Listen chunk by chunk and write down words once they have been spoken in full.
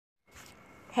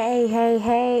Hey, hey,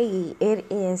 hey, it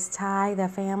is Ty, the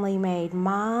family made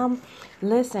mom.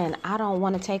 Listen, I don't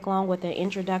want to take long with the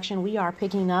introduction. We are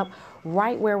picking up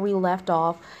right where we left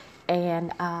off.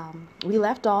 And we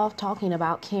left off talking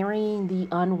about carrying the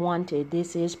unwanted.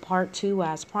 This is part 2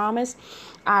 as promised.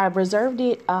 I reserved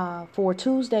it for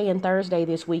Tuesday and Thursday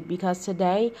this week because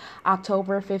today,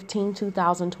 October 15,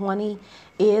 2020,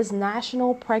 is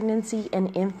National Pregnancy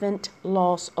and Infant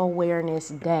Loss Awareness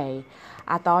Day.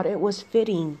 I thought it was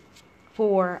fitting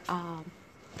for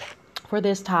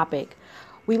this topic.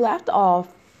 We left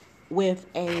off with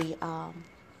with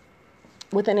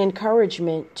an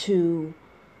encouragement to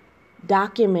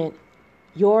document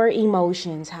your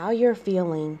emotions, how you're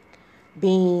feeling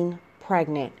being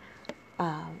pregnant.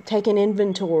 Take an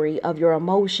inventory of your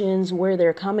emotions, where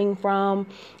they're coming from,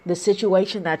 the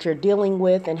situation that you're dealing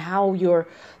with, and how you're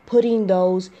putting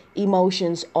those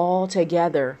emotions all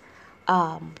together.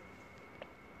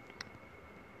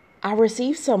 I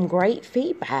received some great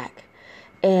feedback,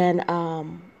 and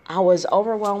I was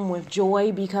overwhelmed with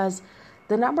joy because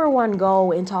the number one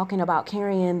goal in talking about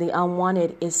carrying the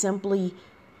unwanted is simply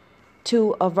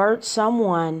to avert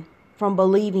someone from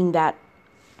believing that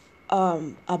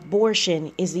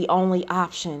abortion is the only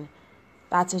option.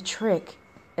 That's a trick.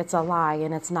 It's a lie,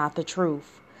 and it's not the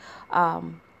truth.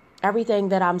 Everything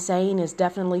that I'm saying is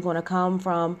definitely going to come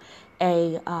from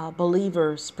a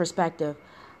believer's perspective.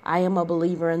 I am a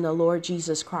believer in the Lord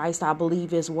Jesus Christ. I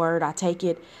believe His word. I take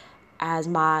it as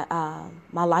my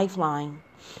lifeline,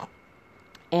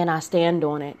 and I stand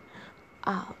on it.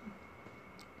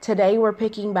 Today we're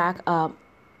picking back up.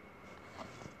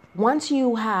 Once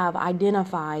you have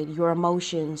identified your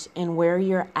emotions and where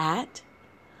you're at,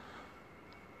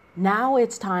 now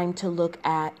it's time to look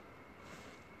at,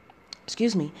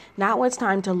 now it's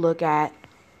time to look at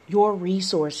your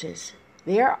resources.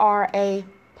 There are a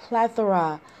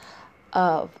plethora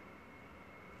of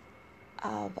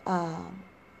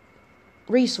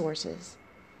resources.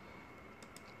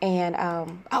 And,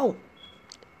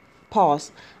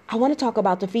 pause. I want to talk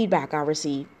about the feedback I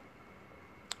received.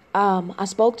 I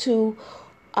spoke to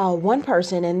one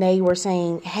person and they were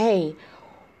saying, hey,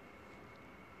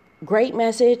 great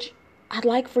message. I'd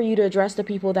like for you to address the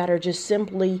people that are just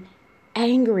simply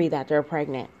angry that they're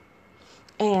pregnant.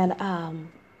 And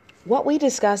what we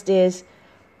discussed is,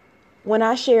 when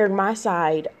I shared my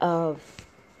side of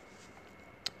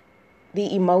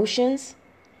the emotions,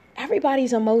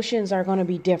 everybody's emotions are going to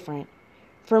be different.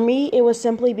 For me, it was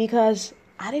simply because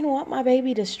I didn't want my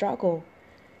baby to struggle.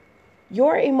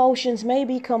 Your emotions may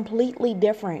be completely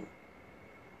different.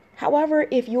 However,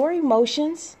 if your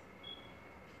emotions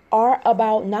are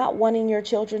about not wanting your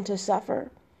children to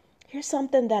suffer, here's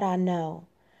something that I know.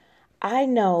 I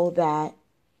know that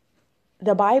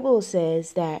the Bible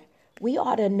says that we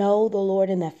ought to know the Lord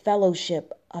in the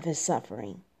fellowship of His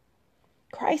suffering.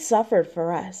 Christ suffered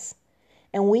for us.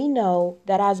 And we know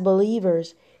that as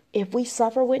believers, if we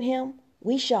suffer with Him,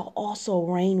 we shall also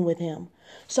reign with Him.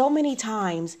 So many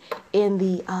times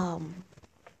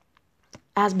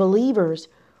as believers,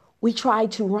 we try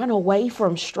to run away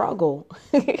from struggle.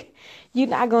 You're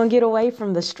not going to get away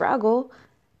from the struggle.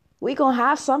 We're going to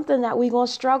have something that we're going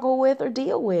to struggle with or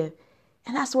deal with.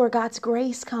 And that's where God's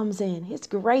grace comes in. His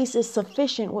grace is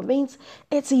sufficient, which means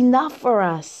it's enough for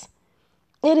us.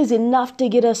 It is enough to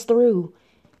get us through.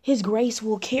 His grace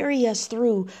will carry us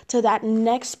through to that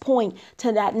next point,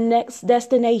 to that next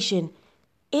destination.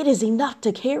 It is enough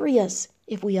to carry us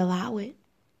if we allow it.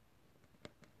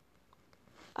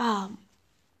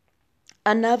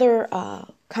 Another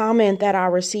comment that I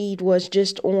received was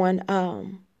just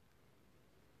on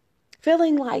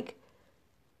feeling like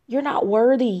you're not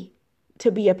worthy to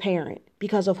be a parent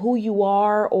because of who you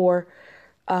are or,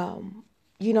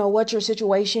 what your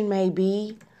situation may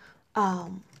be.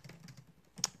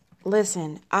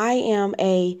 Listen, I am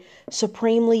a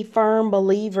supremely firm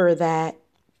believer that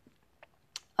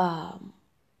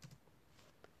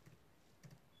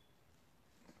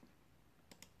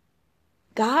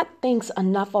God thinks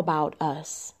enough about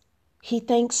us. He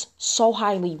thinks so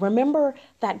highly. Remember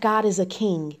that God is a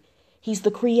king. He's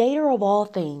the creator of all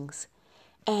things.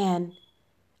 And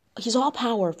He's all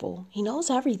powerful. He knows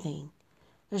everything.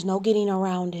 There's no getting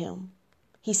around Him.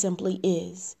 He simply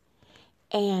is.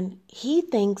 And He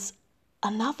thinks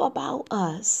enough about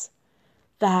us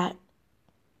that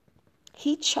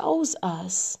He chose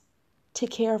us to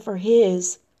care for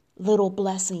His little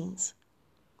blessings.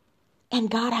 And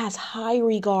God has high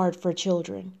regard for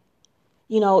children.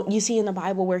 You see in the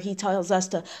Bible where He tells us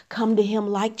to come to Him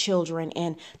like children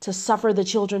and to suffer the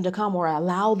children to come or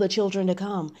allow the children to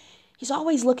come. He's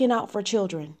always looking out for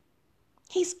children.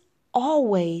 He's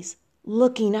always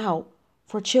looking out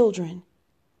for children.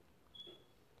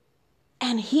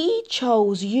 And he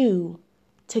chose you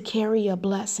to carry a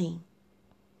blessing.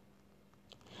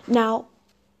 Now,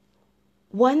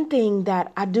 one thing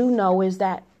that I do know is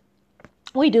that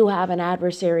we do have an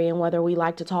adversary, and whether we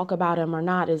like to talk about him or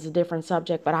not is a different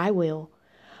subject, but I will.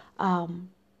 Our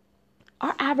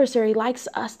adversary likes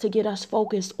us to get us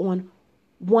focused on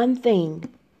one thing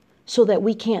so that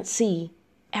we can't see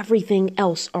everything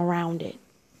else around it.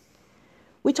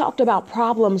 We talked about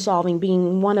problem solving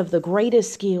being one of the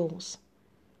greatest skills.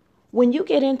 When you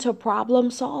get into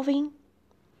problem solving,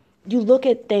 you look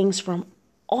at things from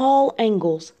all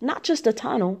angles, not just a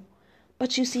tunnel,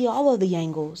 but you see all of the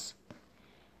angles.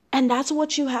 And that's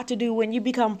what you have to do when you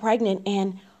become pregnant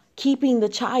and keeping the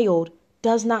child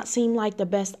does not seem like the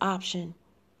best option.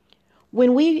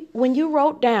 When you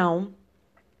wrote down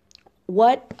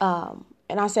what,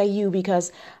 and I say you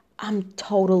because I'm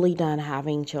totally done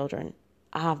having children.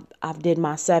 I've did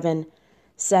my seven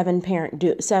child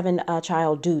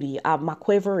duty. My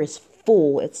quiver is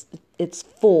full. It's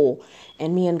full,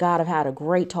 and me and God have had a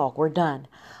great talk. We're done.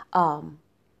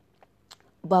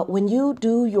 But when you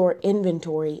do your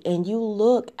inventory and you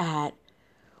look at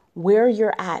where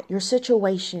you're at, your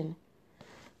situation,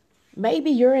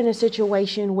 maybe you're in a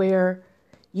situation where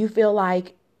you feel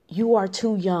like you are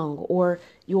too young, or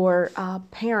your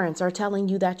parents are telling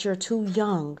you that you're too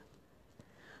young.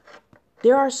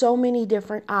 There are so many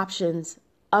different options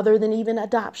other than even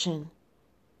adoption.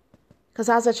 Because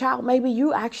as a child, maybe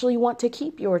you actually want to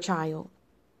keep your child.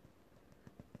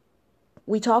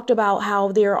 We talked about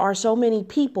how there are so many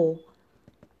people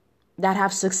that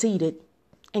have succeeded.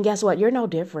 And guess what? You're no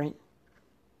different.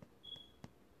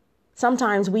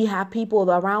 Sometimes we have people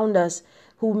around us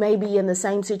who may be in the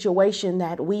same situation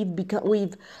that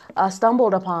we've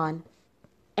stumbled upon.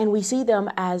 And we see them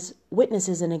as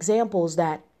witnesses and examples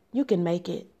that you can make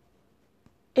it.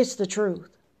 It's the truth.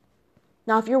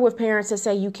 Now, if you're with parents that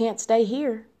say you can't stay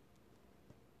here,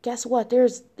 guess what?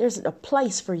 There's a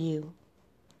place for you.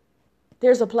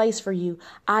 There's a place for you.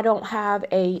 I don't have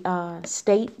a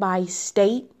state by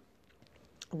state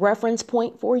reference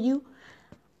point for you.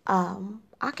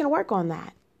 I can work on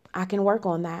that.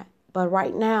 But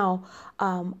right now,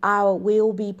 I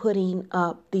will be putting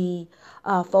up the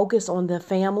focus on the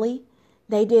family.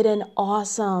 They did an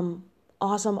awesome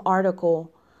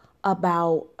article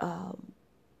about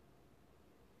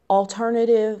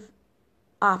alternative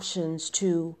options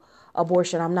to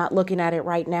abortion. I'm not looking at it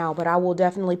right now, but I will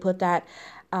definitely put that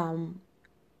in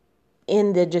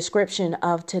the description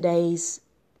of today's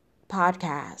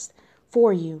podcast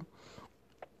for you.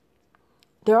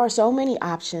 There are so many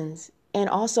options. And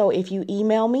also, if you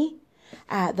email me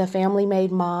at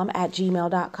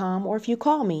thefamilymademom@gmail.com, or if you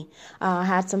call me, I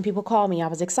had some people call me. I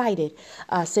was excited.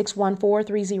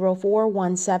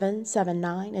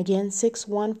 614-304-1779. Again,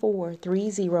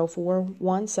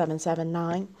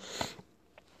 614-304-1779.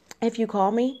 If you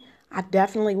call me, I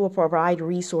definitely will provide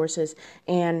resources.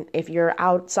 And if you're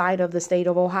outside of the state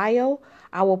of Ohio,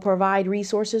 I will provide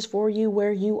resources for you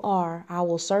where you are. I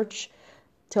will search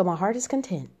till my heart is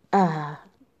content.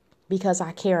 Because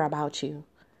I care about you.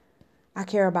 I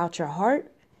care about your heart,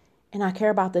 and I care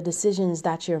about the decisions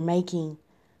that you're making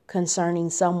concerning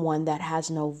someone that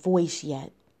has no voice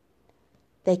yet.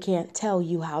 They can't tell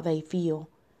you how they feel.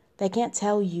 They can't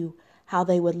tell you how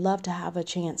they would love to have a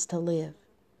chance to live.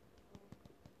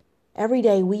 Every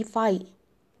day we fight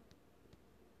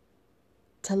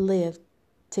to live,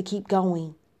 to keep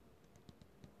going.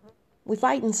 We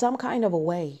fight in some kind of a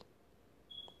way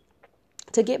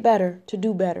to get better, to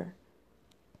do better,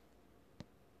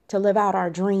 to live out our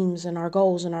dreams and our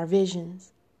goals and our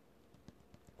visions.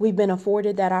 We've been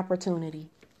afforded that opportunity,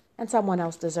 and someone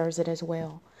else deserves it as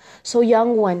well. So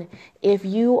young one, if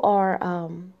you are,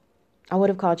 I would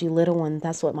have called you little one.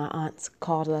 That's what my aunts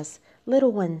called us,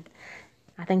 little one.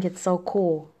 I think it's so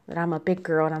cool that I'm a big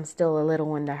girl and I'm still a little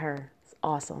one to her. It's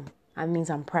awesome. That means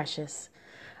I'm precious.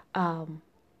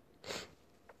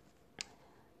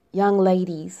 Young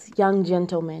ladies, young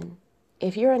gentlemen,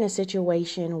 if you're in a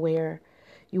situation where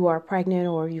you are pregnant,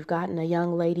 or you've gotten a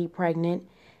young lady pregnant,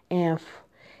 and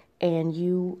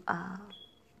you,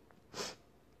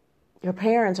 your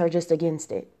parents are just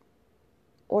against it,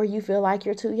 or you feel like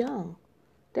you're too young,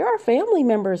 there are family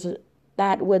members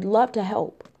that would love to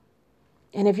help.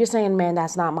 And if you're saying, man,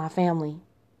 that's not my family,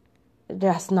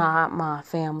 there's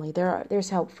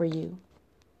help for you.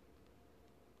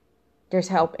 There's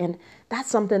help. And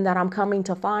that's something that I'm coming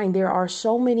to find. There are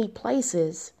so many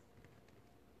places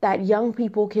that young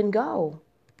people can go.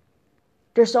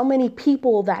 There's so many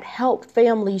people that help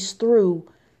families through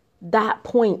that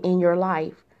point in your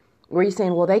life. where you're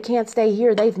saying, well, they can't stay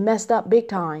here. They've messed up big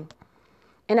time.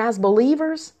 And as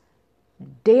believers,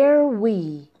 dare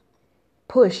we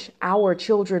push our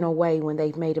children away when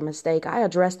they've made a mistake? I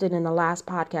addressed it in the last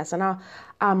podcast, and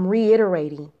I'm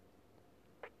reiterating.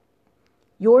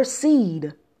 Your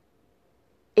seed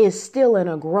is still in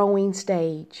a growing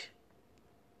stage.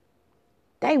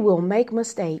 They will make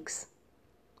mistakes,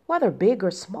 whether big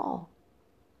or small.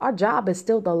 Our job is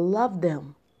still to love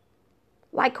them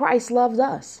like Christ loves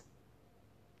us.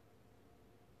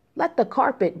 Let the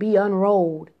carpet be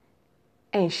unrolled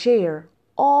and share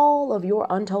all of your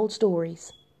untold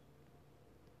stories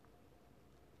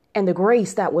and the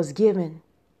grace that was given.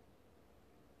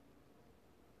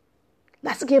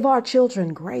 Let's give our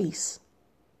children grace.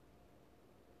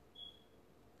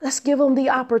 Let's give them the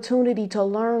opportunity to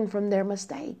learn from their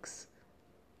mistakes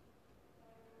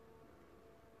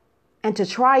and to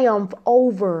triumph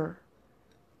over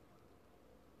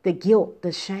the guilt,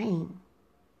 the shame,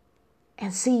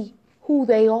 and see who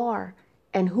they are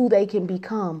and who they can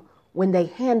become when they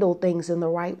handle things in the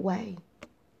right way.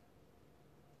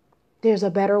 There's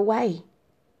a better way.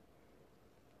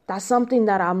 That's something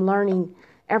that I'm learning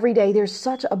every day. There's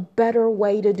such a better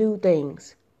way to do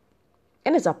things.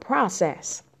 And it's a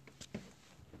process.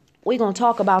 We're going to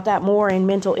talk about that more in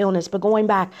mental illness. But going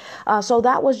back, so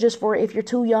that was just for if you're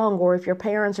too young or if your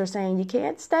parents are saying you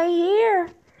can't stay here.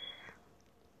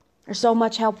 There's so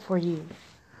much help for you.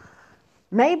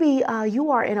 Maybe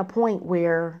you are in a point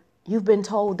where you've been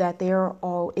told that there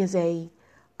is a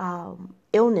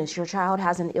illness. Your child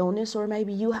has an illness, or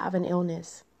maybe you have an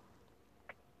illness.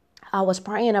 I was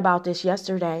praying about this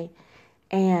yesterday,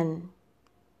 and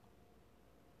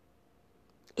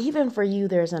even for you,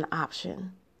 there's an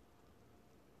option.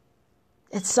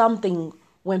 It's something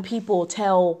when people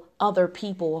tell other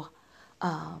people,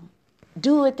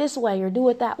 do it this way or do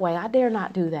it that way. I dare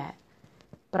not do that.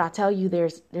 But I tell you,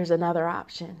 there's another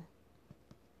option.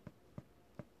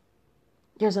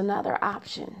 There's another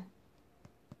option.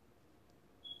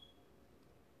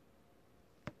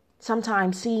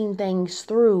 Sometimes seeing things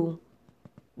through,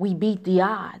 we beat the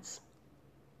odds.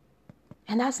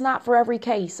 And that's not for every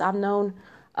case. I've known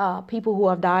people who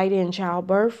have died in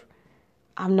childbirth.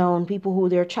 I've known people who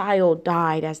their child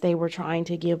died as they were trying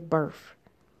to give birth.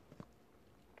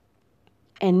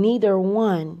 And neither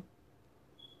one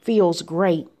feels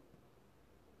great.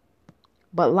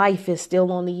 But life is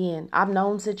still on the end. I've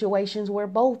known situations where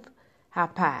both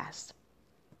have passed.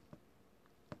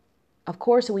 Of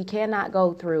course, we cannot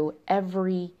go through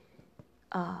every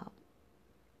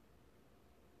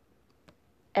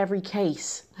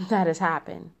case that has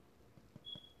happened.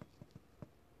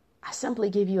 I simply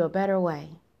give you a better way.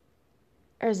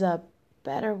 There's a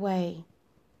better way.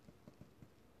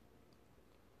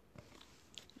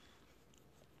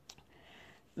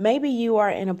 Maybe you are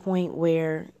in a point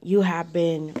where you have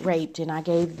been raped, and I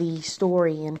gave the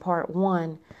story in part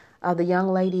 1 of the young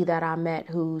lady that I met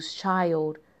whose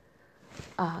child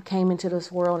came into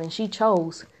this world, and she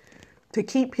chose to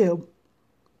keep him,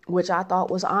 which I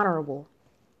thought was honorable.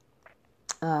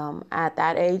 At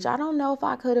that age, I don't know if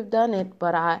I could have done it,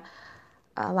 but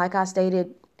like I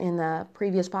stated in the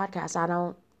previous podcast, I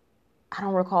don't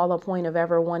recall a point of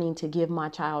ever wanting to give my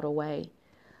child away.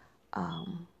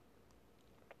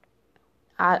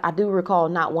 I do recall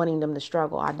not wanting them to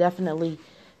struggle. I definitely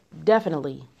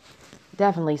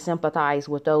sympathize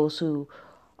with those who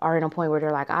are in a point where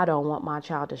they're like, I don't want my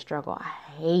child to struggle. I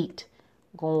hate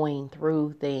going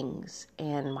through things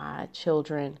and my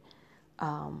children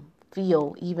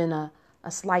feel even a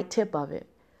slight tip of it.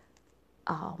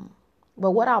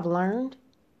 But what I've learned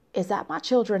is that my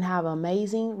children have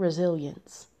amazing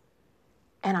resilience.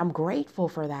 And I'm grateful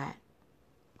for that.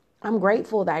 I'm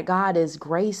grateful that God has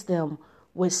graced them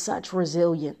with such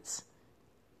resilience.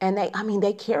 And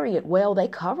they carry it well. They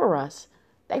cover us.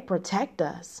 They protect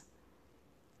us.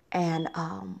 And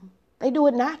they do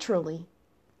it naturally.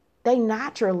 They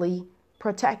naturally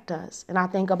protect us. And I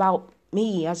think about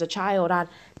me as a child. I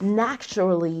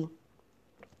naturally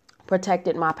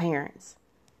protected my parents.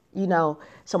 You know,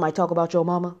 somebody talk about your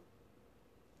mama.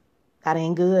 That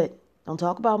ain't good. Don't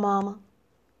talk about mama.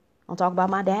 Don't talk about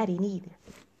my daddy neither.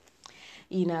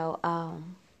 You know,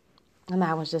 and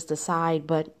that was just a side,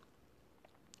 but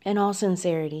in all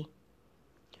sincerity,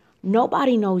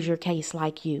 nobody knows your case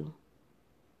like you.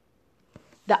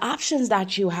 The options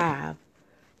that you have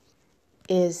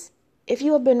is, if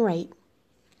you have been raped,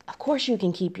 of course you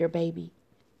can keep your baby,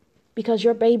 because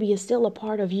your baby is still a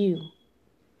part of you.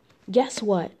 Guess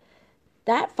what?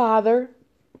 That father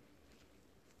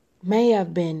may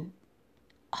have been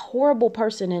a horrible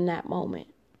person in that moment,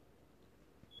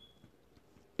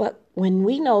 But when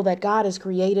we know that God has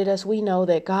created us, we know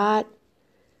that God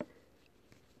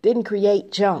didn't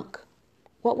create junk.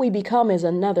 What we become is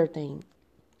another thing.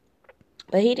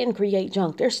 But he didn't create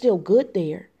junk. There's still good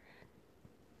there.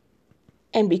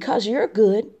 And because you're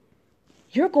good,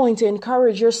 you're going to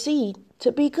encourage your seed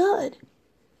to be good.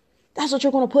 That's what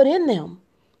you're going to put in them.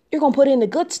 You're going to put in the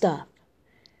good stuff.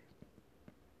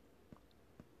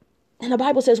 And the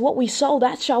Bible says, what we sow,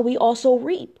 that shall we also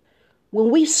reap.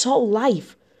 When we sow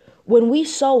life, when we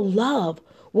sow love,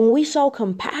 when we sow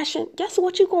compassion, guess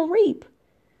what you're going to reap?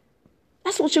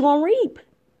 That's what you're going to reap.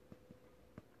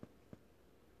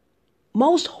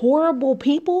 Most horrible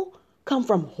people come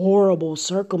from horrible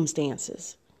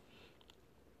circumstances.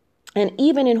 And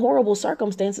even in horrible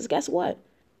circumstances, guess what?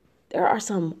 There are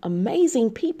some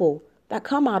amazing people that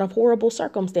come out of horrible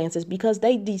circumstances because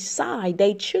they decide,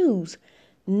 they choose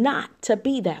not to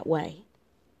be that way.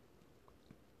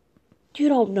 You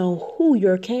don't know who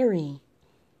you're carrying,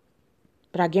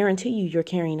 but I guarantee you're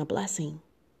carrying a blessing.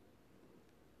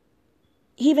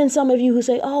 Even some of you who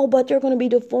say, oh, but they're going to be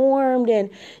deformed and,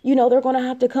 they're going to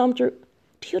have to come through.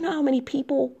 Do you know how many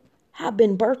people have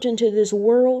been birthed into this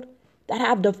world that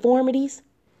have deformities,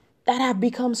 that have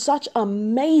become such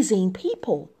amazing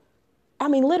people? I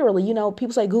mean, literally,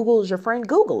 people say Google is your friend.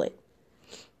 Google it.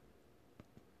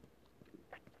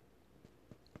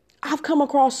 I've come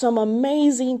across some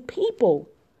amazing people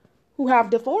who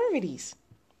have deformities.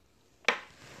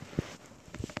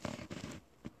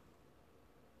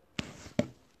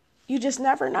 You just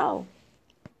never know.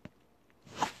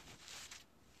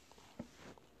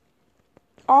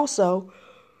 Also,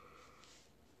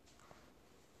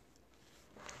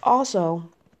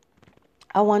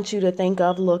 I want you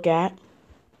to look at,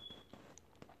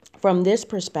 from this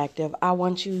perspective, I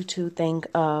want you to think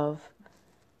of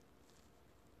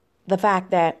the fact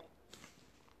that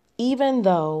even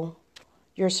though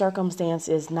your circumstance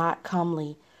is not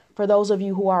comely, for those of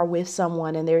you who are with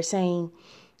someone and they're saying,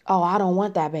 oh, I don't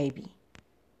want that baby.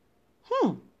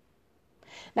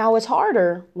 Now, it's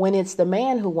harder when it's the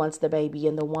man who wants the baby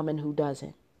and the woman who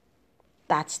doesn't.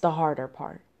 That's the harder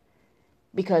part.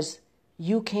 Because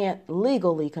you can't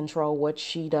legally control what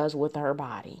she does with her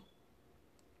body.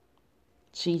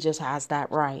 She just has that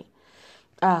right.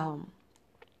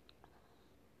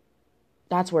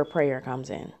 That's where prayer comes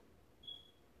in.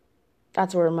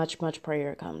 That's where much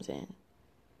prayer comes in.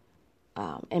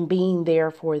 And being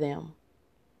there for them.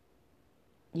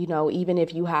 Even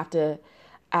if you have to,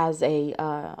 as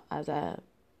a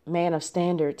man of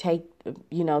standard,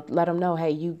 let them know, hey,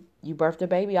 you birthed a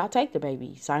baby, I'll take the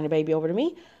baby. Sign the baby over to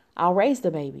me, I'll raise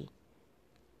the baby.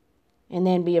 And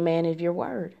then be a man of your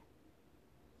word.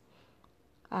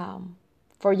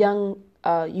 For young,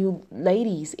 you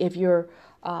ladies, if you're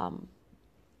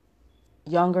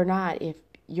young or not, if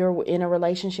you're in a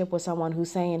relationship with someone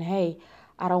who's saying, hey,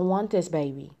 I don't want this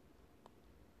baby.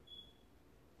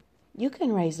 You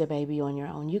can raise the baby on your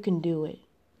own. You can do it.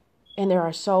 And there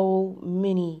are so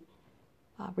many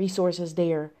resources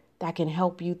there that can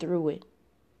help you through it.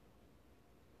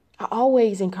 I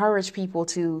always encourage people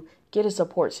to get a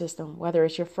support system, whether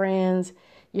it's your friends,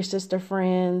 your sister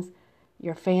friends,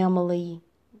 your family,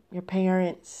 your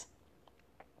parents.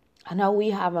 I know we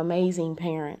have amazing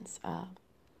parents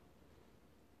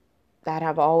that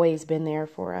have always been there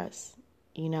for us,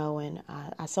 and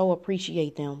I so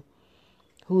appreciate them.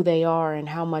 Who they are and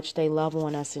how much they love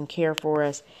on us and care for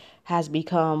us has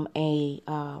become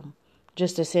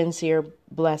just a sincere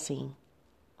blessing.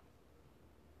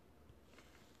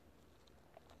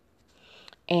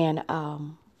 And I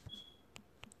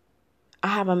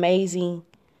have amazing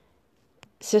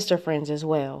sister friends as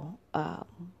well.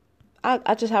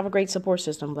 I just have a great support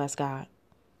system, bless God.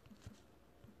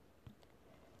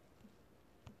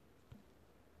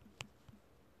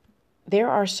 There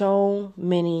are so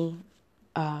many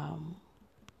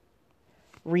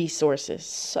resources,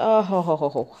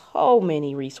 so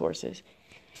many resources.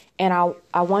 And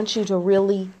I want you to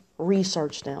really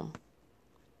research them.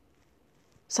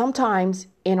 Sometimes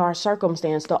in our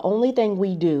circumstance, the only thing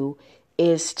we do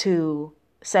is to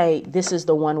say, this is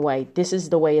the one way, this is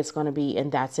the way it's going to be,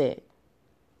 and that's it.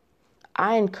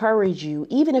 I encourage you,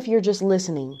 even if you're just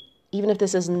listening, even if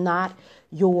this is not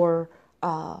your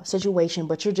situation,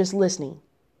 but you're just listening.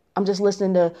 I'm just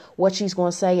listening to what she's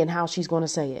going to say and how she's going to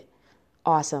say it.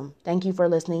 Awesome. Thank you for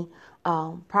listening.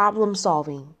 Problem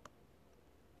solving.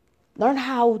 Learn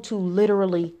how to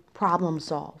literally problem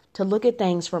solve, to look at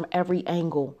things from every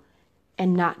angle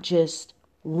and not just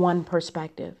one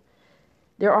perspective.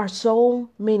 There are so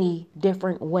many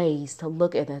different ways to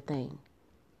look at a thing.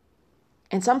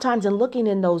 And sometimes in looking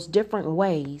in those different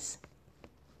ways,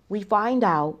 we find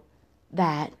out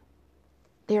that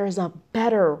there is a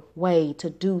better way to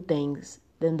do things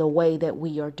than the way that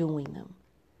we are doing them.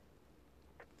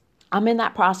 I'm in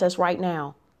that process right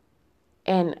now.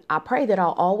 And I pray that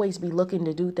I'll always be looking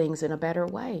to do things in a better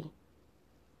way.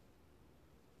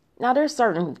 Now, there's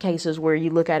certain cases where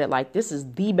you look at it like this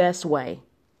is the best way.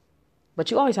 But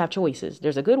you always have choices.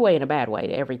 There's a good way and a bad way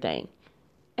to everything.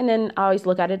 And then I always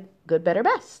look at it good, better,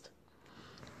 best.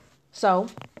 So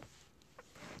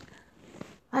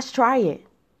let's try it.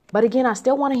 But again, I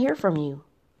still want to hear from you.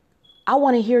 I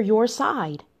want to hear your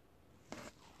side.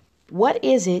 What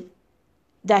is it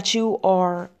that you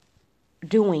are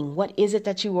doing? What is it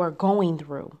that you are going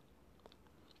through?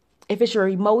 If it's your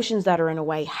emotions that are in a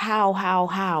way,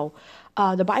 how?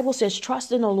 The Bible says,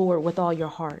 trust in the Lord with all your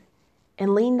heart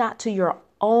and lean not to your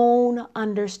own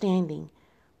understanding,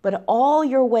 but all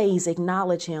your ways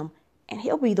acknowledge him and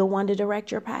he'll be the one to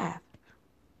direct your path.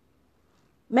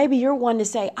 Maybe you're one to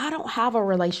say, I don't have a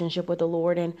relationship with the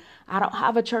Lord and I don't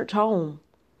have a church home.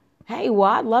 Hey,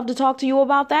 well, I'd love to talk to you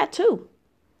about that too.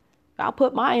 I'll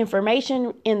put my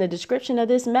information in the description of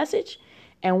this message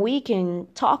and we can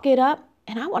talk it up,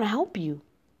 and I want to help you.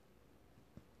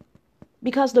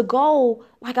 Because the goal,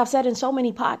 like I've said in so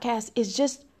many podcasts, is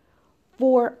just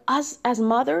for us as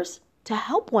mothers to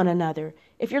help one another.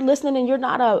 If you're listening and you're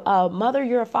not a mother,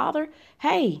 you're a father,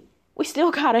 hey, we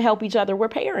still got to help each other. We're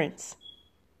parents.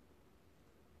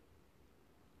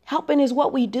 Helping is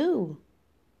what we do.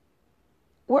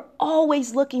 We're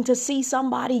always looking to see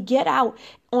somebody get out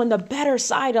on the better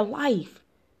side of life.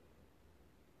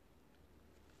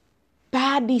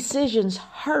 Bad decisions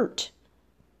hurt.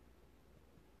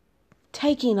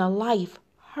 Taking a life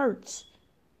hurts.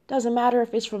 Doesn't matter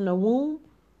if it's from the womb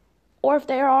or if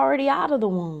they're already out of the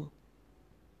womb.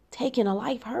 Taking a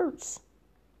life hurts.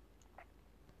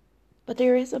 But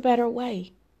there is a better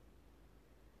way.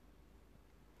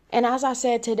 And as I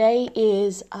said, today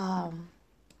is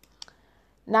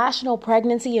National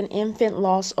Pregnancy and Infant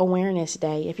Loss Awareness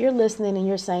Day. If you're listening and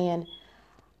you're saying,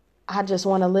 I just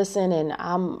want to listen and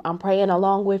I'm praying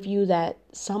along with you that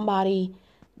somebody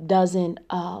doesn't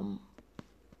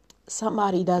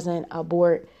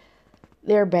abort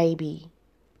their baby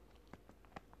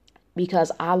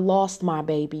because I lost my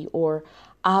baby, or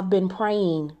I've been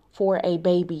praying for a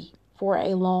baby for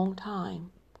a long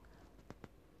time.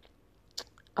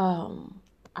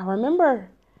 I remember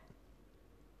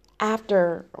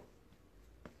after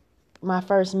my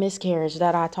first miscarriage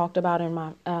that I talked about in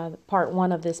my part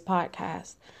 1 of this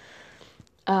podcast,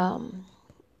 I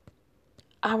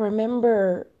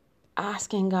remember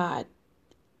asking God,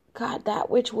 that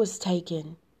which was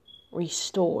taken,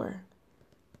 restore.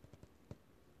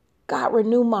 God,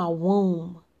 renew my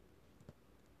womb.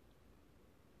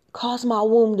 Cause my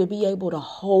womb to be able to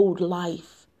hold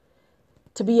life,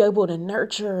 to be able to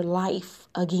nurture life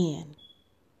again.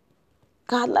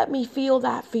 God, let me feel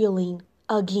that feeling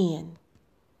again.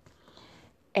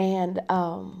 And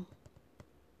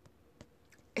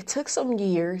it took some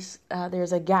years.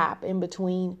 There's a gap in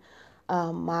between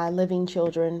my living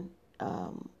children.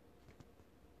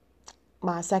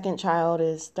 My second child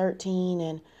is 13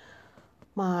 and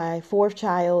my fourth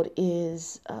child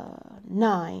is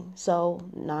 9. So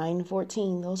 9,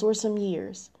 14, those were some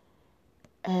years.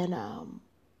 And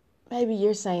maybe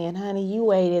you're saying, honey, you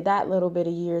waited that little bit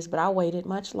of years, but I waited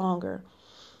much longer.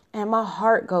 And my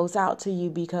heart goes out to you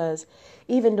because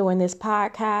even doing this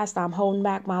podcast, I'm holding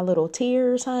back my little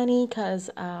tears, honey, because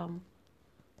I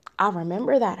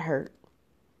remember that hurt.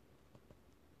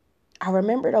 I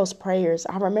remember those prayers.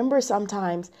 I remember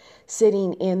sometimes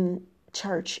sitting in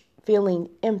church feeling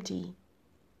empty.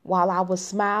 While I was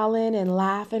smiling and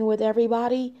laughing with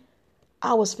everybody,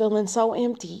 I was feeling so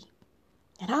empty.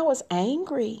 And I was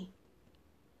angry.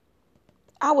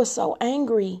 I was so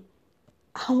angry.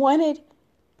 I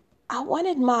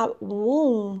wanted my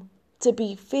womb to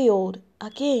be filled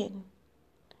again.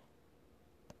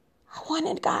 I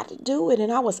wanted God to do it,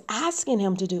 and I was asking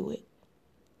him to do it.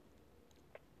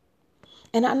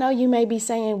 And I know you may be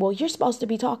saying, well, you're supposed to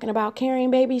be talking about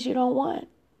carrying babies you don't want.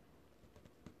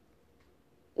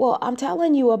 Well, I'm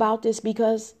telling you about this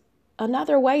because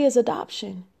another way is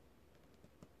adoption.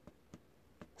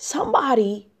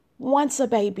 Somebody wants a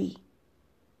baby.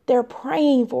 They're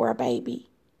praying for a baby.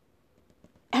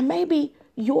 And maybe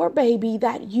your baby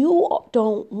that you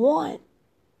don't want,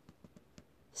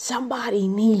 somebody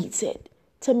needs it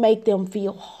to make them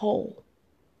feel whole.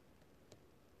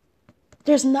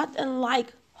 There's nothing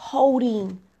like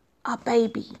holding a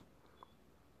baby.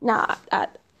 Now,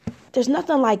 there's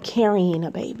nothing like carrying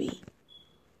a baby.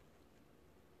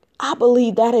 I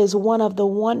believe that is one of the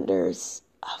wonders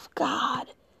of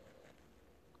God.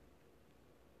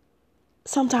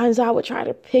 Sometimes I would try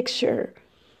to picture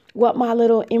what my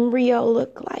little embryo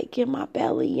looked like in my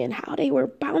belly and how they were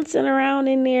bouncing around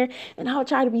in there. And I would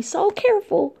try to be so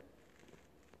careful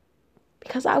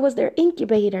because I was their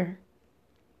incubator.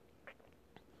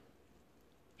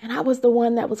 And I was the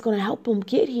one that was going to help them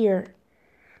get here.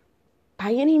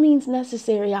 By any means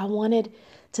necessary, I wanted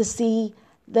to see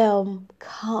them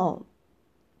come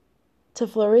to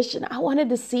fruition. I wanted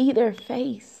to see their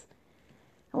face.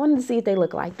 I wanted to see if they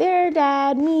look like their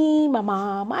dad, me, my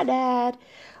mom, my dad,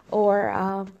 or,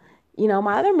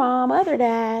 my other mom, other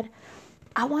dad.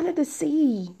 I wanted to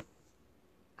see.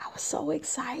 I was so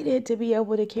excited to be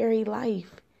able to carry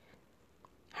life.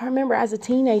 I remember as a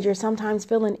teenager sometimes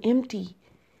feeling empty,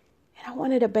 and I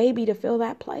wanted a baby to fill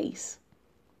that place.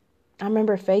 I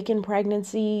remember faking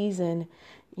pregnancies and,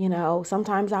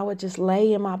 sometimes I would just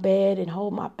lay in my bed and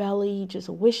hold my belly, just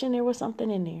wishing there was something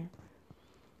in there.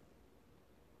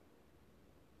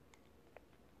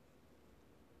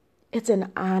 It's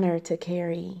an honor to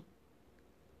carry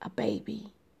a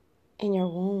baby in your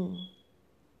womb.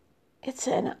 It's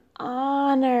an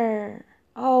honor.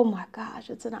 Oh my gosh,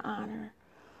 it's an honor.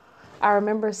 I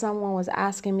remember someone was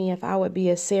asking me if I would be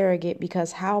a surrogate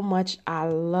because how much I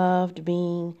loved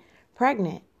being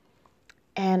pregnant.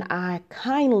 And I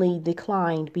kindly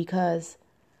declined because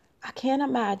I can't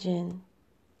imagine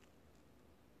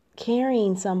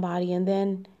carrying somebody and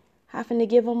then having to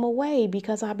give them away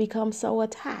because I become so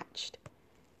attached.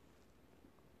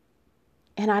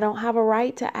 And I don't have a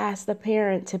right to ask the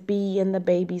parent to be in the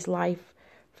baby's life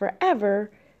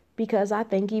forever because I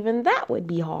think even that would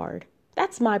be hard.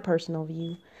 That's my personal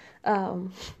view.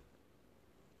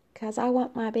 Because I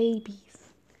want my babies.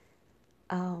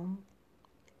 I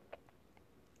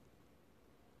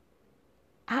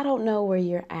don't know where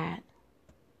you're at,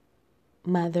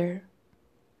 mother.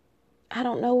 I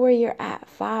don't know where you're at,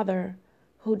 father,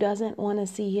 who doesn't want to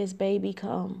see his baby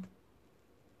come.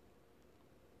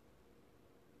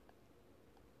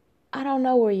 I don't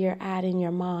know where you're at in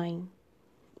your mind,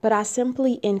 but I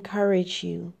simply encourage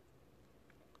you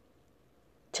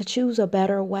to choose a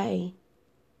better way.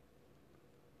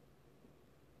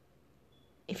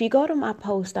 If you go to my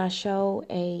post, I show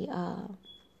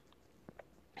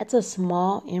it's a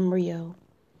small embryo,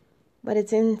 but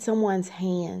it's in someone's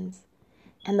hands.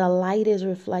 And the light is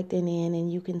reflecting in,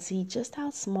 and you can see just how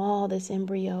small this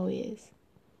embryo is.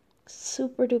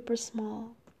 Super duper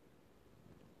small.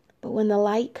 But when the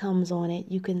light comes on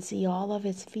it, you can see all of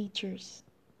its features.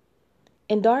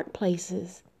 In dark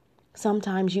places,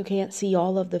 sometimes you can't see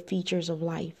all of the features of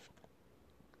life.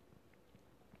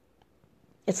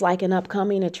 It's like an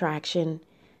upcoming attraction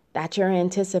that you're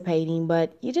anticipating,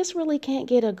 but you just really can't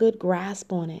get a good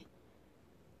grasp on it.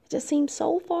 It just seems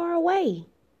so far away.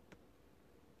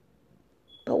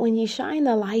 But when you shine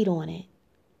the light on it,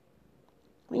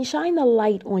 when you shine the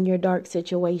light on your dark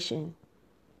situation,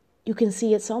 you can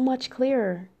see it so much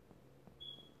clearer.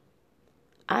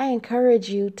 I encourage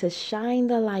you to shine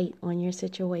the light on your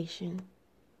situation.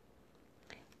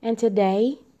 And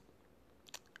today,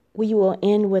 we will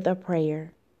end with a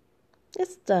prayer.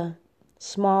 Just a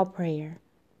small prayer.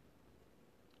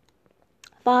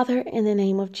 Father, in the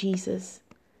name of Jesus,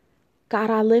 God,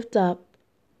 I lift up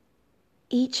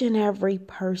each and every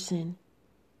person,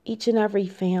 each and every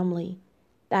family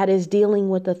that is dealing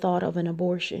with the thought of an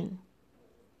abortion.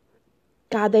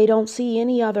 God, they don't see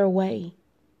any other way.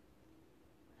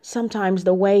 Sometimes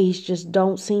the ways just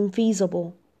don't seem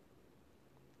feasible.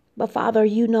 But Father,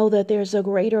 you know that there's a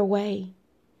greater way.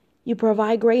 You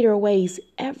provide greater ways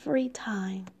every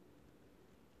time.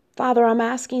 Father, I'm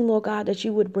asking, Lord God, that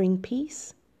you would bring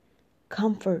peace,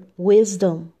 comfort,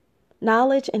 wisdom,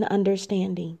 knowledge, and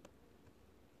understanding.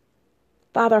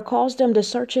 Father, cause them to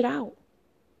search it out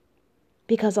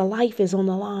because a life is on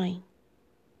the line.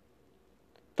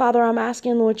 Father, I'm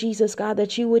asking, Lord Jesus, God,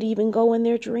 that you would even go in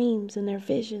their dreams and their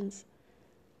visions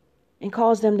and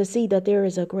cause them to see that there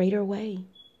is a greater way.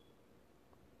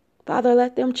 Father,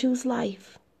 let them choose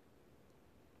life.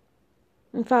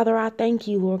 And Father, I thank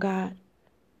you, Lord God,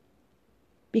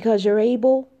 because you're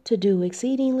able to do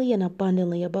exceedingly and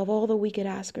abundantly above all that we could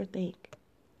ask or think.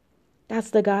 That's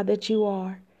the God that you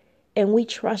are. And we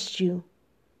trust you.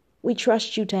 We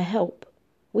trust you to help.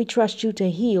 We trust you to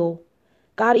heal.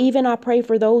 God, even I pray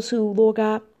for those who, Lord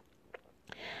God,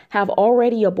 have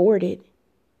already aborted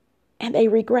and they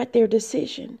regret their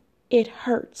decision. It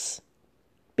hurts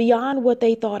beyond what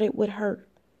they thought it would hurt.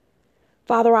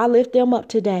 Father, I lift them up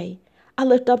today. I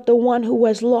lift up the one who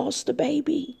has lost the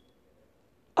baby.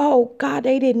 Oh, God,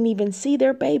 they didn't even see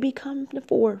their baby come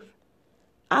forth.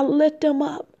 I lift them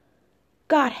up.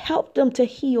 God, help them to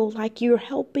heal like you're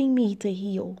helping me to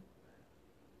heal.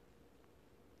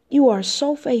 You are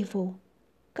so faithful.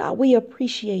 God, we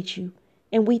appreciate you,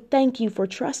 and we thank you for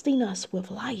trusting us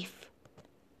with life.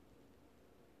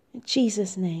 In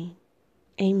Jesus' name,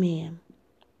 amen.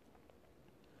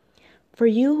 For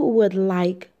you who would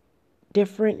like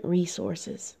different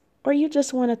resources, or you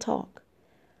just want to talk,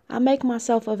 I make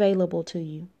myself available to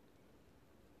you.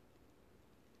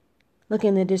 Look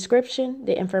in the description.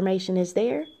 The information is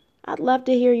there. I'd love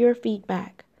to hear your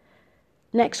feedback.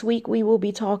 Next week, we will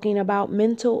be talking about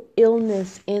mental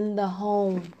illness in the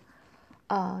home.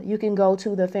 You can go to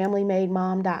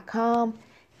thefamilymademom.com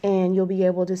and you'll be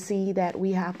able to see that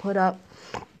we have put up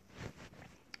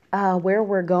where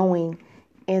we're going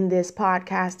in this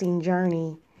podcasting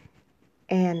journey.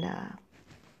 And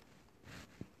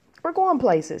we're going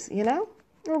places, we're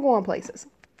going places.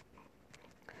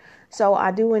 So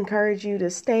I do encourage you to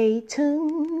stay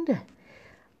tuned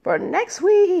for next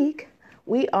week.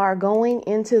 We are going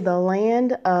into the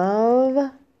land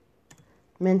of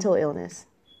mental illness,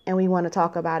 and we want to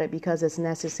talk about it because it's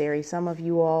necessary. Some of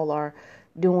you all are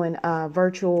doing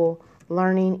virtual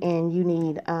learning, and you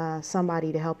need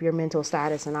somebody to help your mental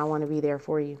status, and I want to be there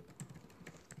for you.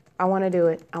 I want to do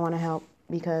it. I want to help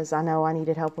because I know I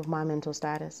needed help with my mental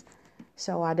status.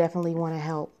 So I definitely want to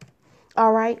help.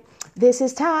 All right. This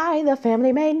is Ty, the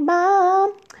Family Made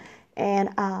Mom, and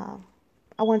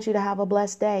I want you to have a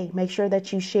blessed day. Make sure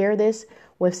that you share this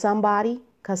with somebody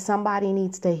because somebody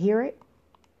needs to hear it.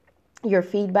 Your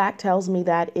feedback tells me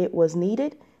that it was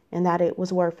needed and that it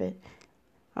was worth it.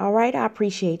 All right. I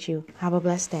appreciate you. Have a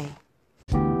blessed day.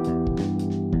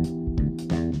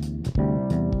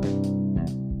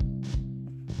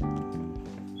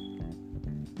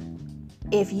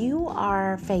 If you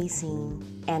are facing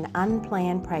an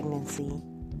unplanned pregnancy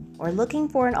or looking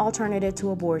for an alternative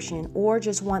to abortion or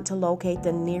just want to locate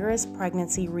the nearest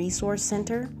pregnancy resource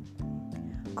center,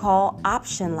 call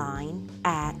Option Line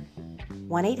at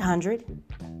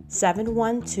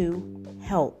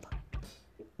 1-800-712-HELP.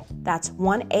 That's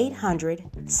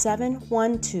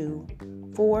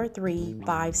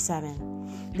 1-800-712-4357.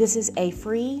 This is a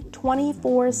free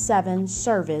 24/7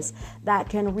 service that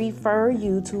can refer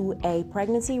you to a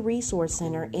pregnancy resource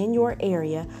center in your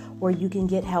area where you can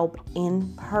get help in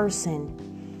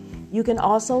person. You can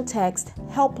also text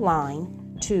Helpline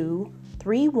to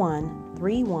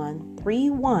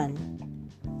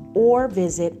 313131 or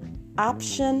visit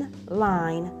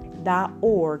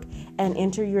optionline.org and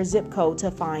enter your zip code to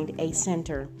find a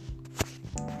center.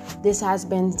 This has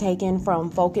been taken from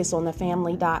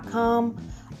focusonthefamily.com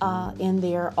in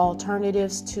their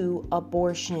Alternatives to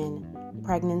Abortion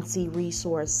Pregnancy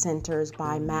Resource Centers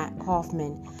by Matt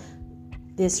Kaufman.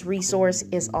 This resource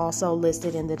is also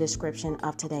listed in the description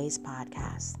of today's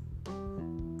podcast.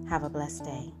 Have a blessed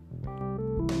day.